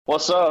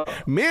What's up?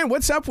 Man,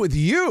 what's up with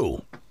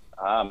you?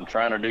 I'm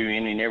trying to do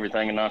any and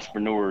everything an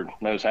entrepreneur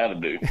knows how to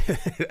do.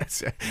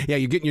 Yeah,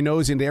 you're getting your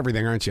nose into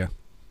everything, aren't you?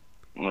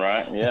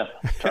 Right? Yeah,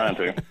 trying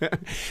to.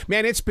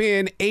 Man, it's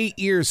been 8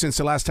 years since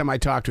the last time I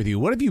talked with you.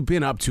 What have you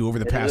been up to over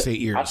the past 8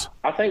 years?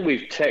 I think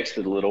we've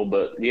texted a little,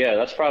 but yeah,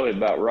 that's probably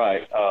about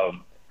right.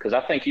 Because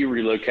I think you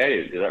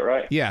relocated. Is that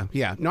right? Yeah.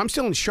 No, I'm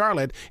still in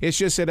Charlotte. It's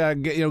just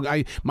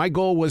that my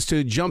goal was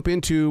to jump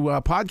into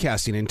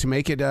podcasting and to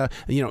make it.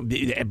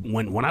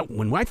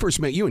 When I first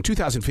met you in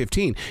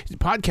 2015,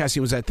 podcasting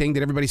was that thing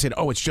that everybody said,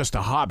 "Oh, it's just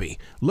a hobby."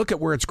 Look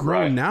at where it's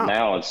grown Right. now.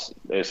 Now it's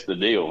the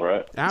deal,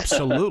 right?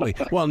 Absolutely.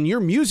 Well, and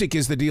your music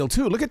is the deal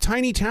too. Look at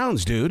Tiny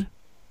Towns, dude.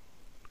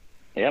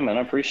 Yeah, man,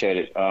 I appreciate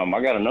it.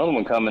 I got another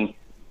one coming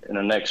in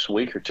the next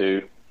week or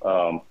two.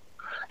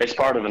 It's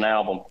part of an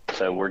album,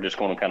 so we're just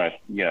going to kind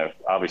of,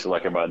 obviously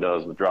like everybody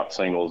does, we drop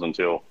singles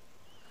until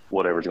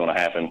whatever's going to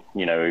happen.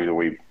 Either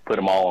we put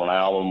them all on an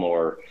album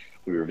or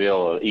we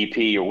reveal an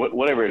EP or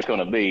whatever it's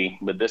going to be.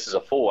 But this is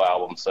a full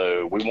album,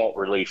 so we won't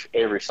release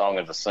every song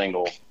as a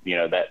single.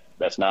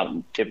 That's not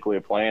typically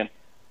a plan.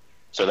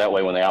 So that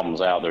way, when the album's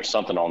out, there's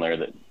something on there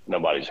that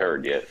nobody's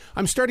heard yet.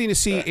 I'm starting to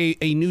see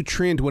a new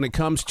trend when it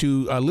comes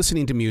to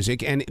listening to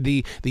music, and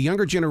the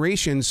younger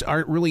generations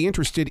aren't really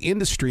interested in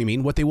the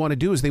streaming. What they want to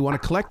do is they want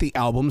to collect the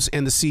albums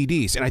and the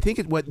CDs, and I think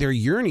what they're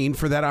yearning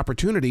for that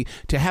opportunity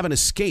to have an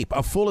escape,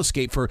 a full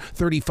escape for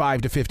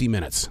 35 to 50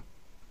 minutes.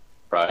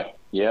 Right.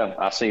 Yeah,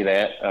 I see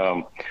that.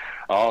 I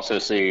also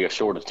see a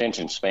short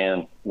attention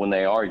span when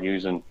they are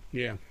using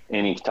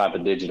any type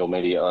of digital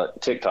media.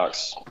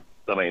 TikTok's,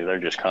 they're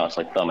just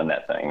constantly thumbing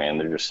that thing, man.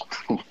 They're just,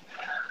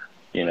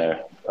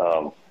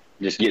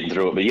 just getting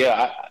through it. But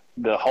yeah,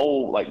 the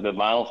whole, the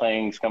vinyl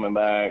thing's coming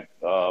back.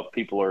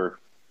 People are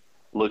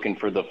looking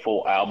for the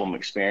full album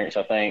experience,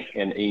 I think.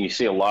 And you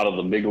see a lot of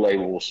the big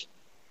labels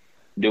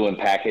doing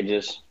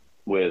packages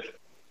with,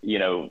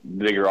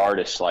 bigger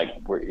artists. Like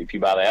if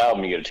you buy the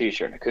album, you get a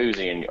t-shirt and a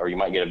koozie, or you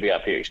might get a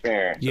VIP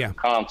experience, a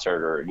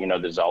concert, or,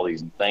 there's all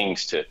these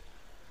things to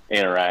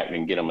interact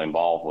and get them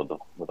involved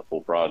with the full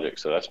project.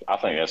 So I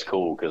think that's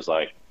cool, because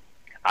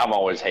I've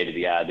always hated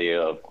the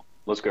idea of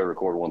let's go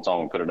record one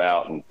song and put it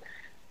out and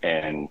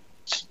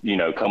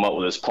come up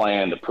with this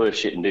plan to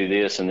push it and do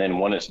this, and then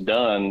when it's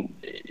done,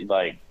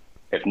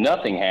 if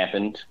nothing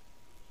happened,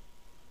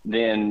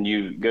 then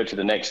you go to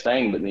the next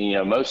thing. But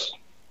most,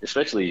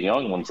 especially these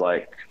young ones,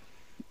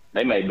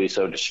 they may be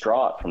so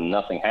distraught from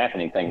nothing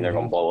happening, thinking they're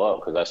going to blow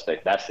up, because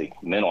that's the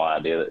mental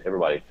idea that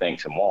everybody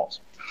thinks and wants.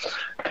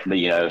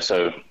 But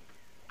so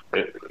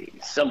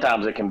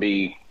sometimes it can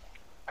be,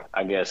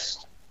 I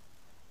guess,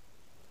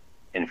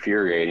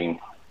 infuriating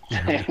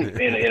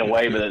in a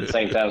way, but at the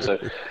same time. So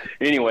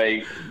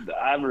anyway,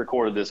 I've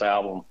recorded this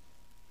album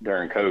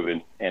during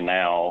COVID, and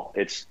now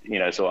it's,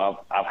 so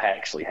I've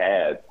actually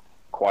had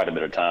quite a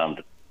bit of time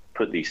to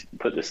put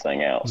this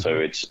thing out. So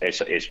it's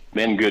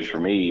been good for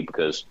me,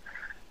 because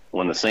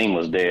when the scene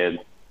was dead,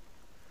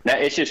 now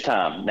it's just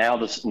time. Now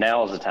is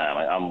the time.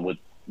 I'm with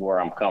where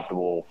I'm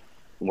comfortable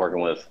working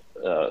with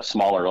a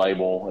smaller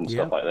label and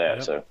stuff like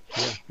that. So,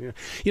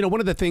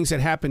 one of the things that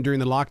happened during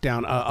the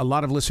lockdown, a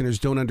lot of listeners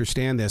don't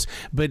understand this,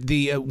 but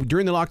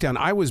during the lockdown,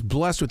 I was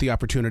blessed with the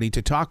opportunity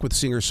to talk with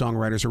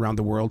singer-songwriters around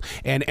the world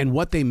and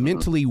what they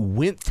mentally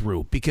went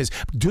through, because,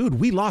 dude,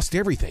 we lost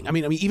everything. I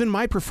mean, even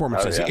my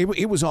performances,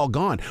 it was all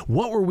gone.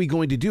 What were we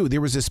going to do?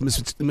 There was this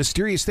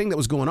mysterious thing that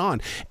was going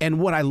on. And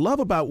what I love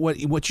about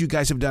what you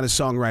guys have done as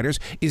songwriters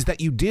is that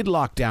you did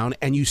lock down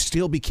and you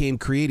still became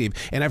creative.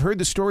 And I've heard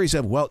the stories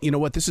of, well, you know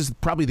what, this is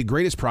probably the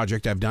greatest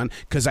project I've done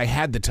because I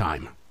had the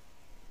time.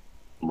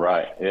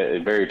 Right.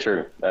 Very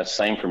true. That's the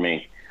same for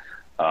me.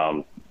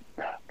 The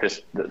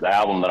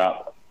album that I'm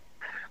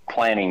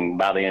planning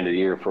by the end of the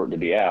year for it to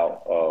be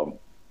out,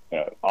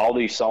 all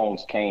these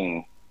songs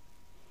came,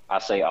 I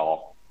say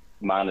all,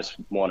 minus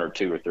one or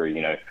two or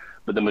three,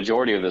 but the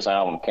majority of this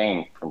album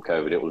came from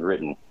COVID. It was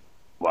written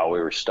while we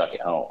were stuck at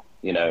home,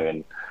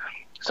 and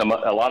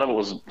a lot of it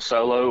was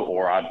solo,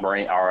 or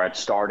I'd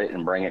start it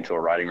and bring it to a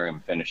writing room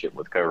and finish it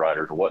with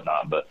co-writers or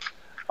whatnot. But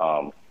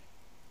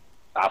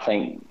I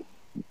think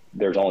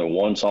there's only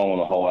one song on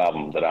the whole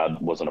album that I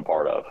wasn't a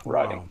part of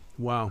writing.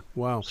 Wow.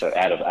 So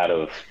out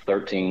of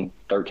 13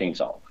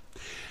 songs.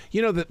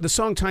 The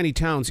song Tiny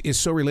Towns is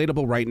so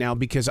relatable right now,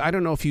 because I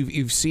don't know if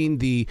you've seen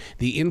the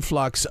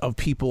influx of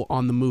people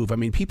on the move. I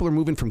mean, people are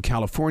moving from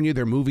California,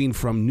 they're moving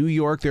from New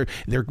York,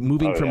 they're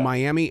moving from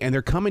Miami, and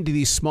they're coming to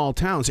these small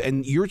towns,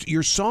 and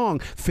your song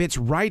fits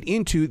right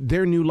into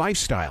their new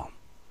lifestyle.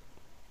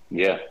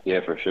 Yeah,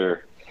 for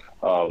sure.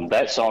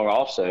 That song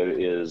also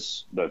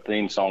is the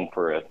theme song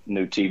for a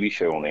new TV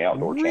show on the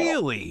Outdoor Channel.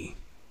 Really?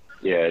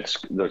 Yeah,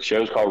 the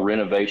show's called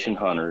Renovation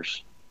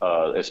Hunters.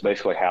 It's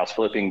basically house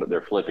flipping, but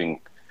they're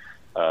flipping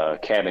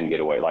cabin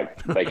getaway, like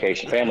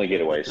vacation family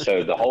getaways.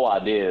 So the whole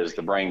idea is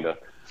to bring the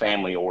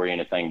family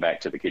oriented thing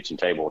back to the kitchen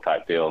table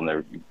type deal, and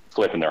they're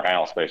flipping their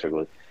house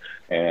basically.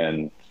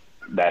 And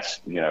that's,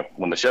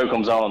 when the show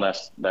comes on,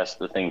 that's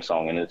the theme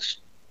song, and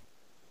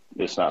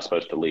it's not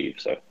supposed to leave.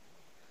 So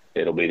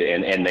it'll be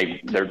and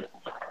they're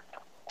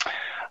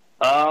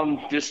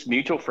Just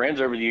mutual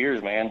friends over the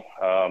years, man.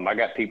 I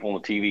got people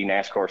on the TV,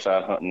 NASCAR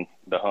side,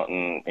 the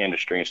hunting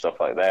industry and stuff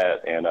like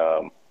that, and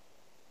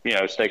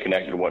stay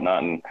connected and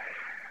whatnot. And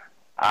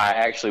I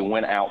actually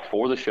went out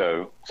for the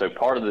show. So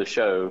part of the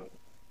show,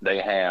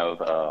 they'll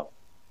have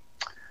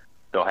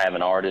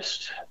an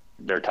artist.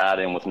 They're tied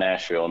in with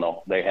Nashville, and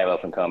they have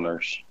up and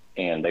comers,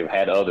 and they've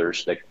had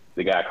others.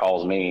 The guy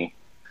calls me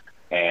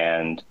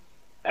and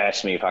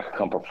asked me if I could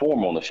come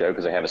perform on the show,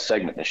 because they have a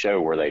segment in the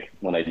show where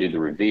when they do the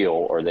reveal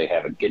or they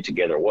have a get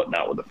together or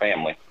whatnot with the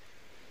family,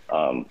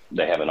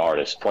 they have an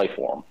artist play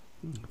for them.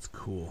 That's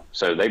cool.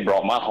 So they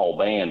brought my whole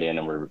band in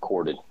and we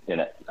recorded.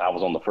 And I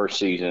was on the first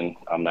season.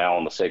 I'm now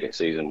on the second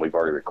season. We've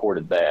already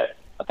recorded that.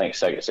 I think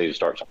second season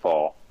starts in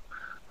fall.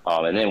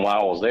 And then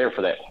while I was there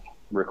for that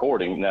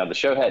recording, now the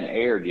show hadn't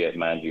aired yet,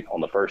 mind you, on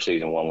the first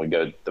season when we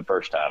go the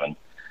first time. And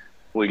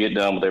we get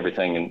done with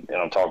everything, and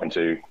I'm talking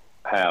to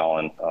Hal,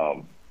 and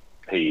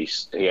he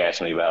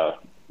asked me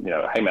about,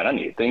 hey man, I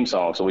need a theme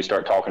song. So we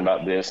start talking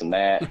about this and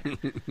that,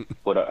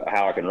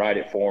 how I can write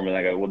it for him. And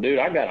I go, well, dude,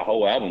 I got a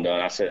whole album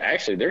done. I said,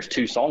 actually, there's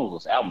 2 songs on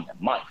this album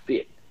that might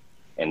fit.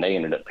 And they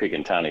ended up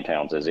picking Tiny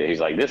Towns as it. He's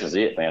like, this is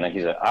it, man. And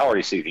he said, I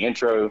already see the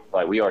intro.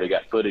 Like, we already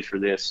got footage for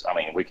this. I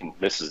mean,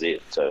 this is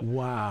it. So,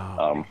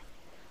 wow.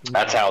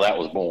 That's how that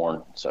was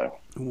born. So.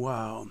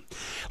 Wow.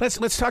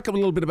 Let's talk a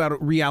little bit about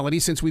reality,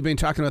 since we've been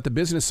talking about the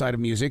business side of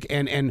music.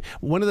 And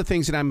one of the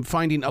things that I'm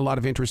finding a lot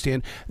of interest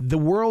in, the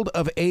world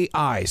of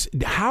AIs.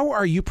 How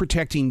are you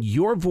protecting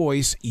your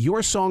voice, your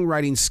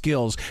songwriting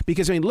skills?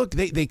 Because, I mean, look,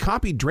 they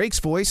copied Drake's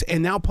voice,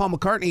 and now Paul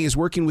McCartney is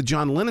working with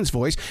John Lennon's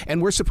voice,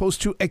 and we're supposed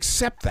to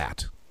accept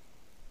that.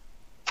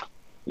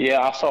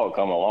 Yeah, I saw it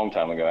come a long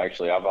time ago,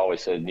 actually. I've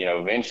always said,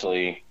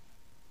 eventually,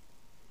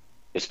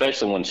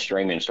 especially when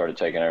streaming started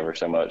taking over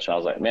so much, I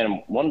was like,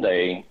 man, one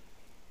day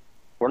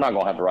we're not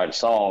going to have to write a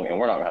song and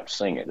we're not going to have to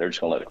sing it. They're just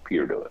going to let the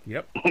computer do it.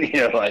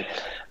 Yep. Like,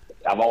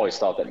 I've always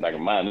thought that back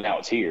in my mind. Now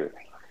it's here.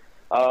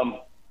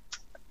 I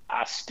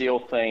still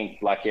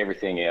think, like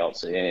everything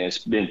else, and it's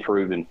been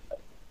proven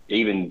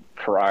even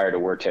prior to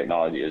where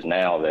technology is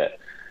now, that,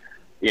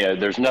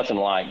 there's nothing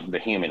like the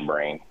human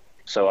brain.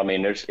 So, I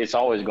mean, it's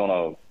always going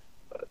to,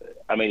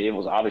 it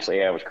was obviously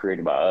AI was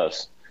created by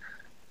us.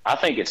 I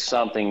think it's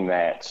something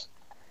that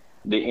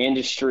the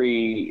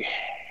industry,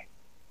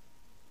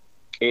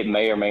 it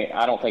may or may,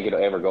 I don't think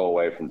it'll ever go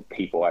away from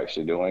people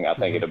actually doing. I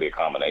think it'll be a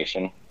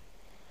combination.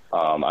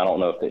 I don't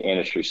know if the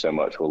industry so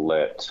much will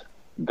let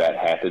that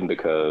happen,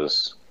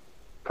 because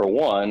for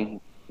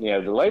one, the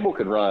label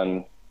could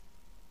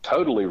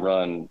totally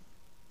run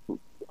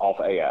off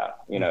AI,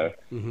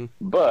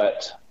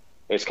 but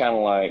it's kind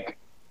of like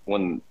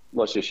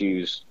let's just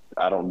use,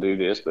 I don't do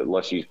this, but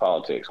let's use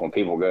politics. When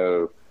people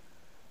go,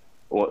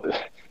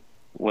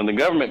 when the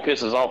government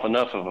pisses off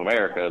enough of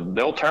America,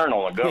 they'll turn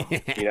on the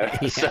government. Yeah.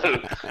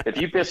 So if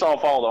you piss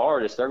off all the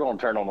artists, they're going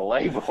to turn on the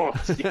labels.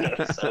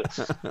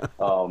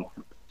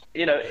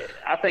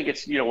 I think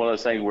it's one of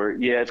those things where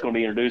it's going to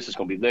be introduced, it's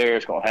going to be there,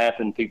 it's going to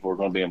happen. People are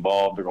going to be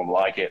involved, they're going to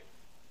like it,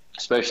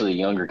 especially the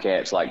younger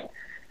cats. Like,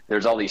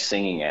 there's all these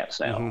singing apps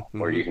now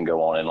where you can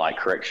go on and like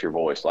correct your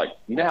voice. Like,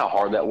 how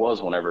hard that was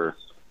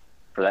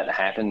for that to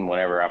happen.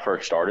 Whenever I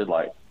first started,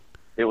 like,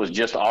 it was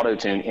just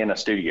auto-tune in a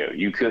studio.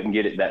 You couldn't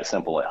get it that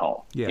simple at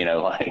home.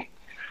 Yeah.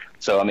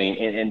 So,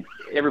 and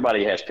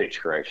everybody has pitch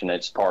correction.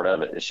 It's part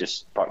of it. It's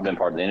just been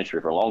part of the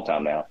industry for a long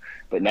time now.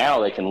 But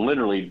now they can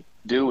literally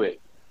do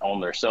it on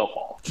their cell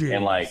phone. Jeez.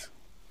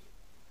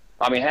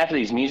 And half of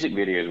these music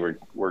videos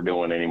we're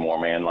doing anymore,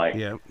 man,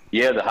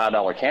 the high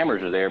dollar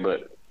cameras are there,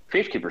 but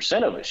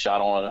 50% of it's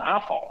shot on an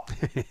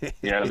iPhone.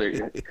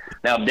 They're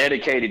now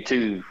dedicated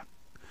to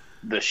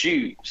the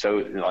shoot.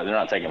 So they're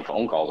not taking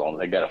phone calls on it.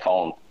 They got a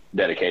phone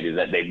dedicated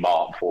that they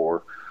bought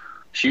for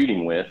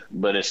shooting with,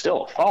 but it's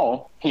still a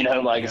phone,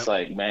 It's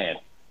like, man.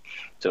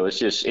 So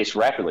it's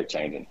rapidly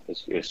changing.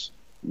 It's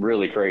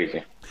really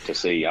crazy to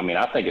see.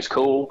 I think it's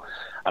cool.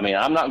 I'm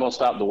not going to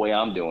stop the way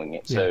I'm doing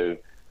it. Yeah. So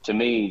to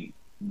me,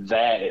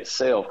 that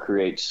itself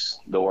creates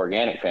the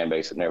organic fan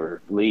base that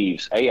never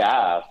leaves.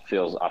 AI I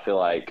feel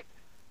like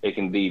it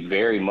can be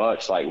very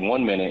much like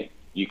 1 minute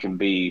you can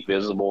be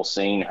visible,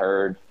 seen,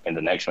 heard, and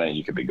the next minute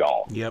you could be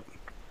gone. Yep.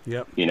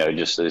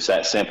 Just it's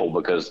that simple,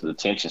 because the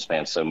attention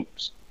span's so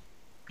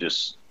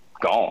just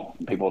gone.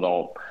 People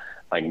don't,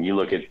 like, you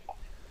look at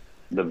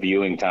the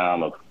viewing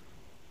time on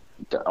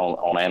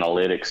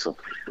analytics of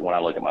when I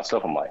look at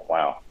myself, I'm like,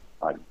 wow,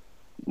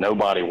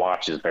 nobody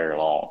watches very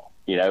long.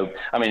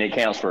 It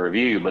counts for a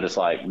view, but it's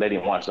like they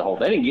didn't watch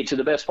they didn't get to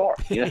the best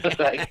part.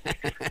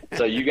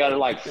 So you got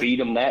to feed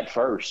them that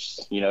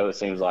first. It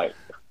seems like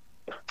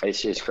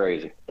it's just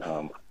crazy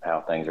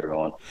how things are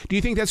going. Do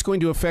you think that's going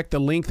to affect the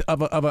length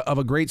of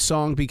a great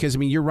song? Because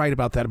you're right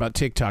about that, about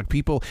TikTok.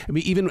 People,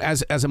 even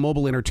as a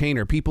mobile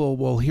entertainer, people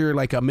will hear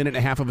like a minute and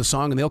a half of a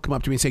song and they'll come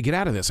up to me and say, "Get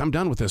out of this! I'm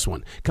done with this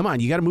one. Come on,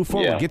 you got to move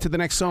forward. Get to the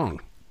next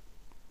song."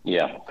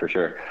 Yeah, for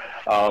sure.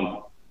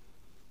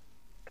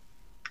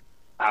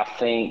 I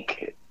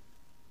think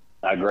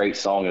a great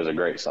song is a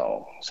great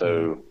song.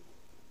 So,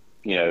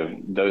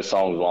 those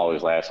songs will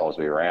always last, always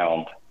be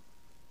around.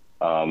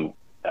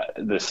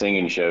 the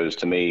singing shows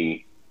to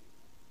me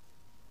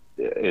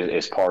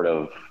is part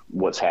of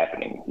what's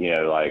happening. You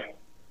know, like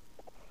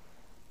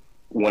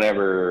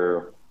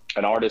whenever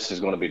an artist is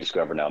going to be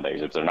discovered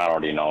nowadays, if they're not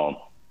already known,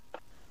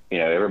 you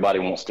know, everybody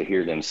wants to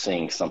hear them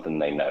sing something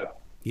they know.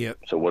 Yep.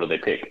 So what do they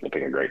pick? They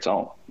pick a great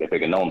song. They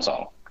pick a known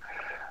song.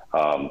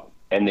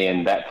 And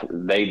then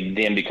they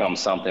then become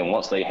something.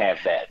 Once they have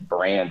that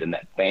brand and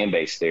that fan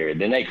base there,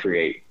 then they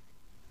create,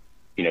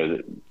 you know,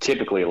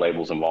 typically a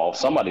label's involved.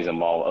 Somebody's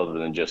involved other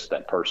than just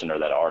that person or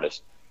that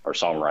artist or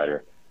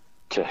songwriter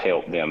to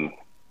help them,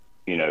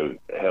 you know,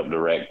 help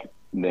direct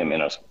them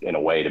in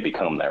a way to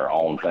become their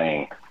own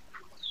thing.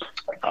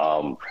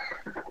 I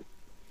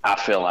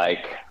feel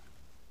like,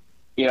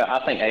 you know,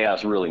 I think AI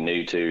is really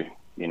new too.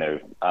 You know,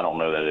 I don't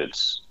know that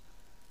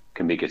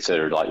can be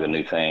considered like the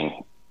new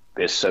thing.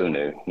 It's so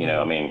new, you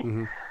know. I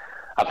mean,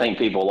 I think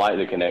people like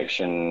the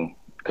connection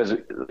because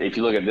if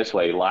you look at it this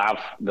way,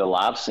 the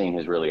live scene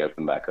has really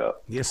opened back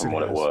up from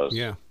what it was.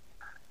 Yeah,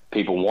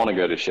 people want to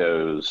go to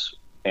shows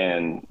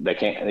and they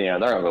can't. You know,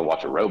 they're not going to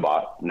watch a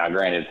robot. Now,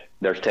 granted,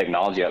 there's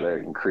technology out there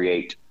that can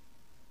create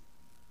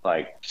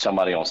like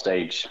somebody on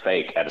stage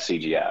fake out of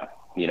CGI.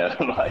 You know,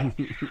 like,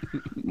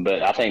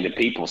 but I think that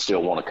people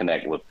still want to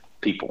connect with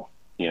people.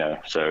 You know,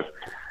 so.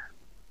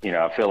 You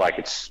know, I feel like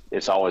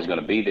it's always going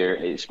to be there.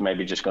 It's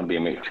maybe just going to be a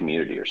mixed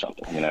community or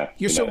something, you know.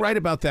 You're so right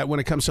about that when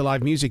it comes to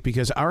live music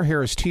because our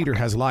Harris Teeter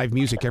has live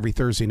music every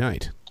Thursday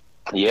night.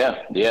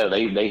 Yeah,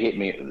 they hit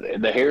me.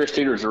 The Harris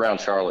Teeters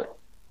around Charlotte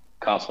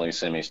constantly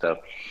send me stuff,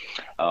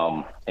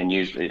 and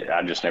usually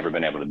I've just never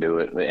been able to do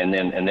it. And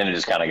then it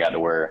just kind of got to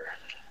where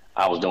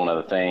I was doing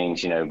other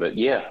things, you know. But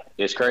yeah,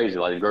 it's crazy.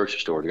 Like the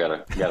grocery store,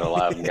 got a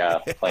live guy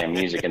playing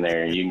music in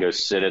there, and you can go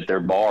sit at their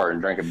bar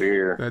and drink a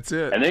beer. That's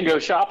it. And then go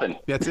shopping.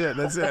 That's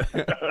it.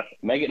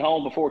 Make it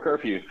home before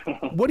curfew.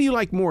 What do you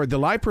like more, the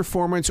live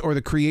performance or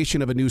the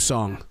creation of a new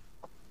song?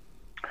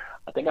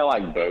 I think I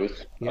like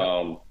both.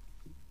 Yeah.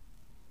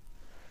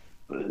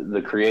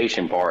 The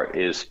creation part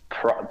is,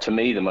 to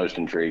me, the most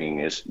intriguing.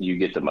 Is you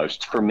get the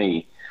most, for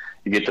me,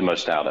 you get the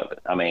most out of it.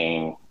 I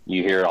mean,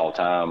 you hear it all the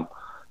time.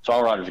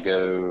 Songwriters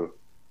go,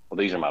 well,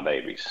 these are my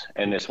babies.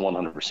 And it's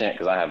 100%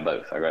 because I have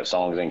both. I got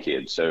songs and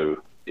kids.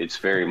 So it's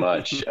very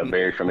much a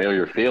very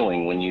familiar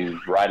feeling when you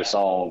write a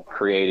song,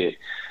 create it.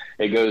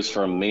 It goes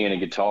from me and a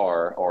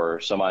guitar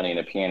or somebody in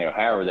a piano,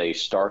 however they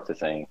start the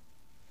thing,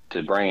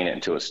 to bringing it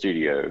into a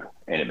studio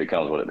and it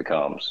becomes what it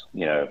becomes.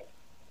 You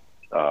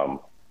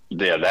know,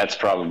 yeah, that's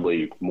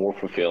probably more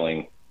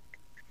fulfilling.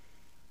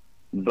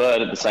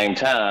 But at the same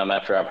time,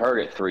 after I've heard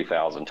it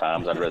 3,000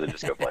 times, I'd rather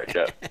just go play a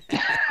show.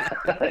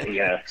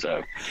 Yeah,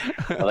 so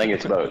I think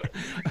it's both.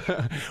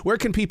 Where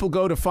can people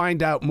go to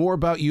find out more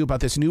about you, about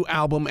this new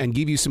album, and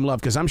give you some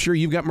love? Because I'm sure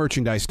you've got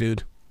merchandise,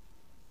 dude.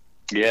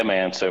 Yeah,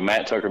 man. So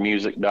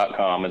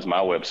MattTuckerMusic.com is my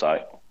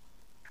website.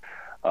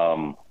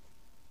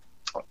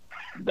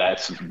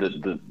 That's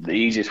the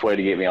easiest way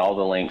to get me. All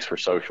the links for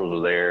socials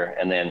are there.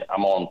 And then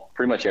I'm on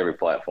pretty much every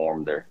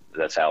platform there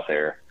that's out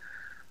there.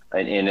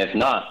 And if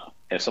not,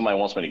 if somebody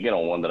wants me to get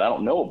on one that I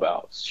don't know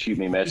about, shoot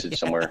me a message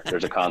somewhere.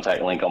 There's a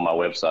contact link on my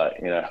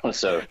website, you know,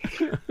 so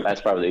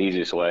that's probably the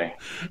easiest way.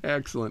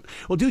 Excellent.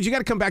 Well, dude, you got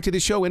to come back to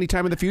this show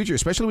anytime in the future,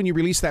 especially when you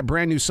release that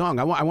brand new song.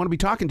 I want to be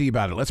talking to you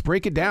about it. Let's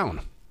break it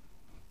down.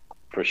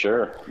 For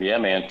sure. Yeah,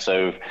 man.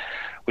 So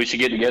we should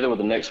get together with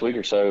the next week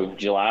or so.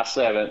 July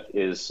 7th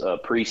is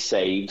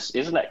pre-saves.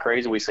 Isn't that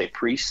crazy? We say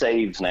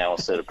pre-saves now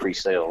instead of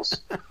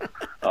pre-sales.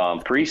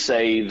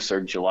 Pre-saves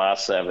are July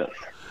 7th.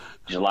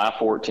 July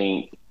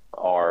 14th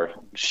are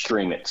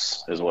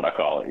streamits is what I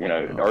call it, you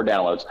know, or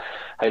downloads.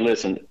 Hey,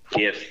 listen,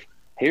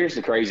 here's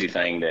the crazy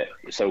thing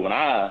so when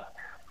I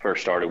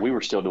first started, we were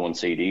still doing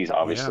CDs,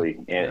 obviously,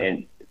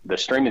 and the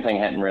streaming thing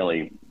hadn't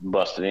really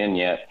busted in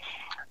yet.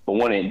 But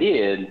when it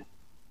did,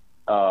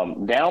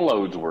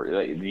 downloads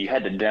you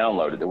had to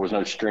download it. There was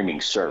no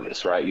streaming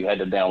service, right? You had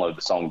to download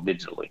the song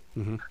digitally.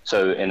 Mm-hmm.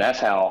 So, and that's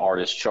how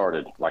artists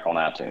charted, like on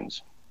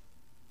iTunes.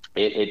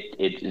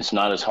 It's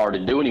not as hard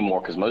to do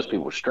anymore because most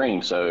people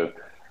stream. So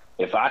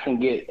if I can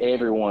get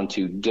everyone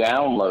to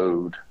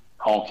download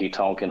Honky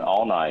Tonkin'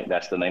 All Night,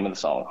 that's the name of the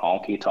song,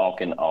 Honky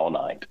Tonkin' All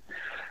Night.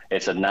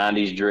 It's a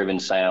 90s driven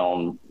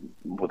sound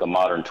with a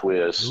modern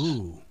twist.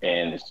 Ooh.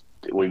 And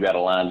we've got a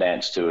line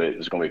dance to it.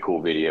 There's going to be a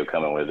cool video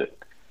coming with it.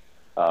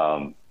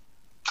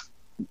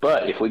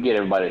 But if we get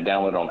everybody to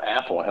download it on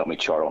Apple and help me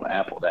chart on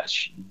Apple,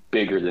 that's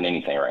bigger than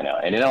anything right now.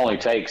 And it only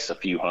takes a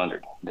few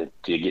hundred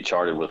to get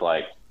charted with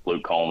like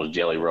Luke Combs,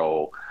 Jelly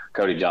Roll,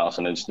 Cody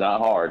Johnson. It's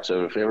not hard.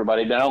 So if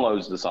everybody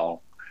downloads the song,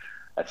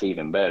 that's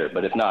even better.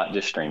 But if not,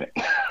 just stream it.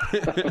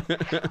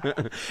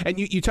 And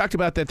you talked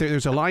about that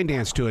there's a line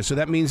dance to it. So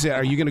that means that,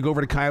 are you going to go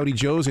over to Coyote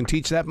Joe's and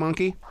teach that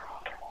monkey?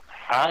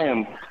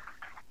 I'm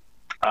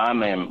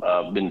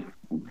been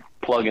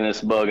plugging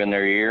this bug in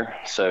their ear.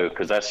 So,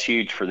 cause that's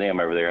huge for them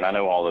over there. And I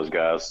know all those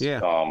guys,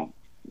 the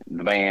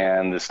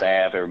band, the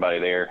staff, everybody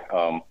there.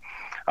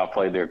 I've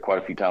played there quite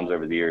a few times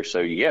over the years. So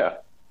yeah,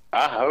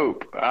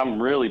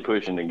 I'm really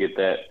pushing to get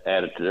that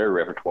added to their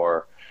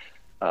repertoire.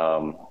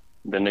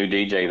 the new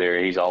DJ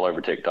there, he's all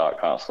over TikTok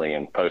constantly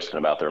and posting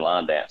about their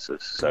line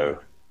dances. So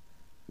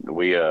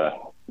we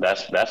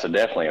that's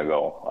definitely a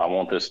goal. I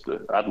want this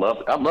to. I'd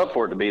love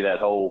for it to be that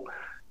whole.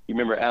 You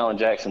remember Alan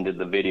Jackson did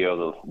the video of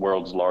the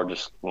world's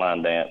largest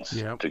line dance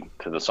to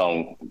the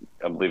song.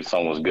 I believe the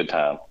song was "Good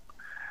Time."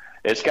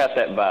 It's got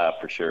that vibe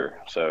for sure.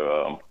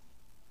 So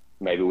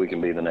maybe we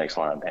can be the next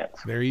line dance.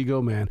 There you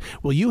go, man.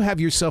 Well, you have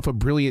yourself a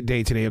brilliant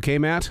day today. Okay,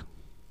 Matt.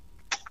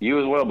 You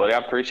as well, buddy. I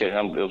appreciate it.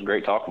 It was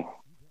great talking.